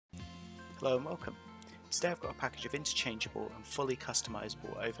Hello and welcome. Today I've got a package of interchangeable and fully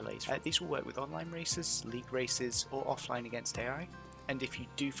customizable overlays. These will work with online races, league races, or offline against AI. And if you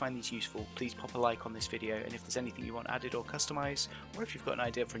do find these useful, please pop a like on this video, and if there's anything you want added or customized, or if you've got an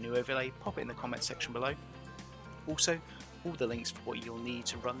idea for a new overlay, pop it in the comment section below. Also, all the links for what you'll need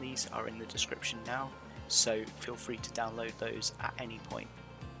to run these are in the description now, so feel free to download those at any point.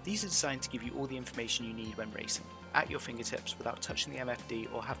 These are designed to give you all the information you need when racing, at your fingertips without touching the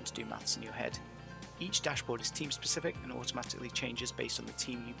MFD or having to do maths in your head. Each dashboard is team specific and automatically changes based on the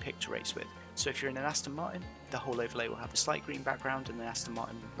team you pick to race with. So if you're in an Aston Martin, the whole overlay will have a slight green background and the Aston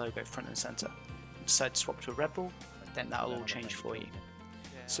Martin logo front and centre. If you decide to swap to a Red Bull, then that'll all change for you.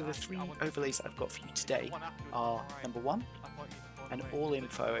 So the three overlays that I've got for you today are number 1, an all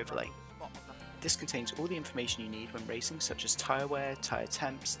info overlay. This contains all the information you need when racing, such as tyre wear, tyre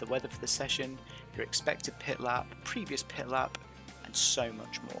temps, the weather for the session, your expected pit lap, previous pit lap, and so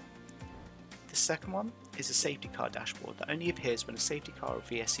much more. The second one is a safety car dashboard that only appears when a safety car or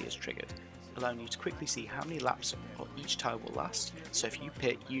VSC is triggered, allowing you to quickly see how many laps on each tyre will last, so if you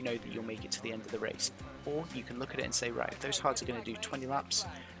pit, you know that you'll make it to the end of the race. Or you can look at it and say, right, those hards are going to do 20 laps,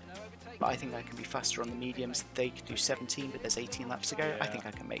 but I think I can be faster on the mediums. They can do 17, but there's 18 laps to go. I think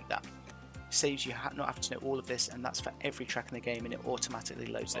I can make that. Saves you not having to know all of this, and that's for every track in the game, and it automatically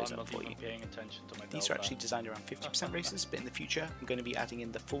loads those up for you. These are actually designed around 50% races, but in the future I'm going to be adding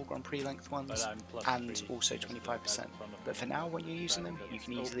in the full Grand Prix length ones and also 25%. But for now, when you're using them, you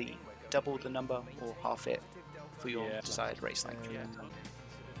can easily double the number or half it for your desired race length.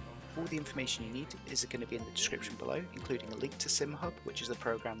 All the information you need is going to be in the description below, including a link to Simhub, which is the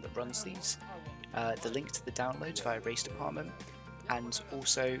program that runs these, the link to the downloads via Race Department, and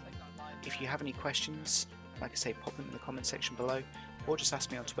also if you have any questions, like I say, pop them in the comment section below, or just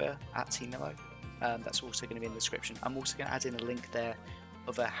ask me on Twitter at @tmillo. That's also going to be in the description. I'm also going to add in a link there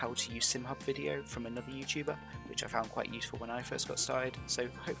of a how to use Simhub video from another YouTuber, which I found quite useful when I first got started. So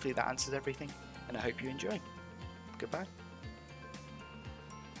hopefully that answers everything, and I hope you enjoy. Goodbye.